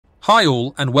Hi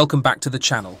all and welcome back to the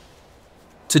channel.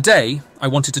 Today, I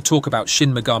wanted to talk about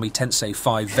Shin Megami Tensei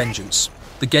V Vengeance.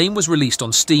 The game was released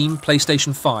on Steam,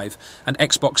 PlayStation 5 and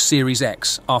Xbox Series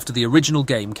X after the original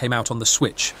game came out on the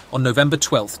Switch on November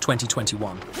 12th,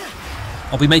 2021.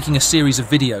 I'll be making a series of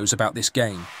videos about this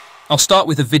game. I'll start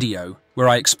with a video where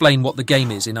I explain what the game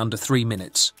is in under 3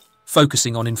 minutes,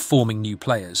 focusing on informing new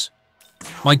players.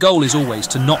 My goal is always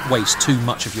to not waste too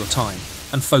much of your time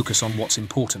and focus on what's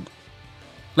important.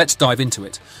 Let's dive into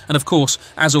it, and of course,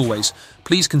 as always,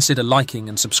 please consider liking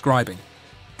and subscribing.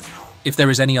 If there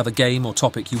is any other game or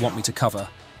topic you want me to cover,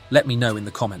 let me know in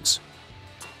the comments.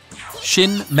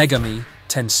 Shin Megami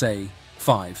Tensei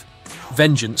V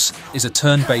Vengeance is a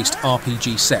turn-based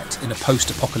RPG set in a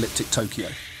post-apocalyptic Tokyo.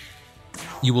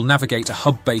 You will navigate a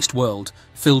hub-based world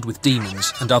filled with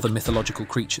demons and other mythological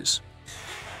creatures.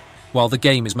 While the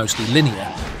game is mostly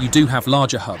linear, you do have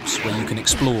larger hubs where you can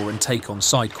explore and take on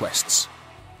side quests.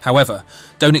 However,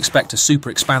 don't expect a super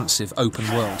expansive open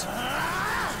world.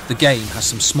 The game has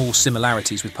some small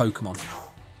similarities with Pokemon.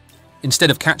 Instead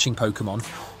of catching Pokemon,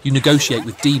 you negotiate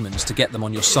with demons to get them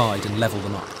on your side and level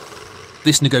them up.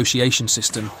 This negotiation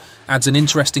system adds an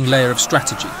interesting layer of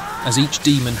strategy, as each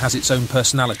demon has its own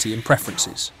personality and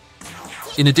preferences.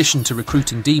 In addition to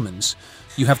recruiting demons,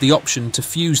 you have the option to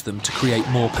fuse them to create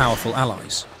more powerful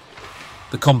allies.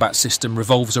 The combat system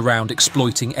revolves around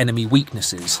exploiting enemy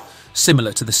weaknesses,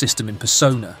 similar to the system in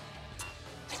Persona.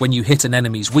 When you hit an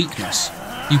enemy's weakness,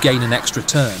 you gain an extra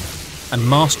turn, and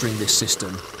mastering this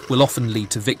system will often lead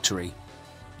to victory.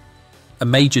 A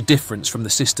major difference from the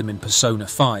system in Persona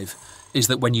 5 is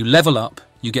that when you level up,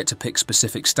 you get to pick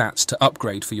specific stats to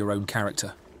upgrade for your own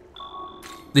character.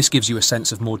 This gives you a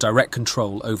sense of more direct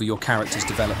control over your character's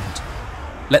development.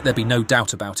 Let there be no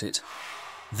doubt about it.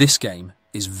 This game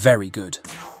is very good.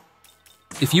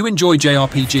 If you enjoy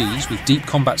JRPGs with deep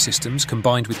combat systems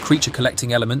combined with creature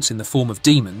collecting elements in the form of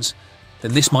demons,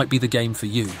 then this might be the game for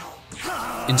you.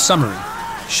 In summary,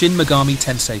 Shin Megami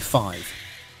Tensei V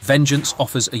Vengeance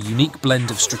offers a unique blend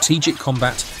of strategic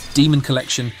combat, demon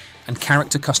collection, and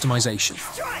character customization.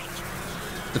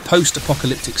 The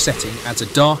post-apocalyptic setting adds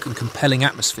a dark and compelling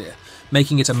atmosphere,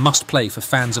 making it a must-play for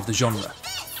fans of the genre.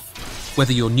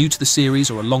 Whether you're new to the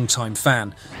series or a long-time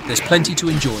fan, there's plenty to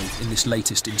enjoy in this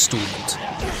latest installment.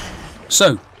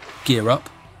 So, gear up,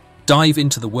 dive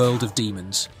into the world of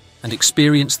demons, and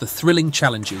experience the thrilling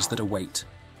challenges that await.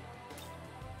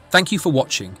 Thank you for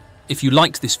watching. If you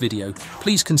liked this video,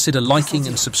 please consider liking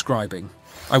and subscribing.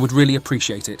 I would really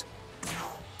appreciate it.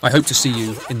 I hope to see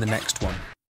you in the next one.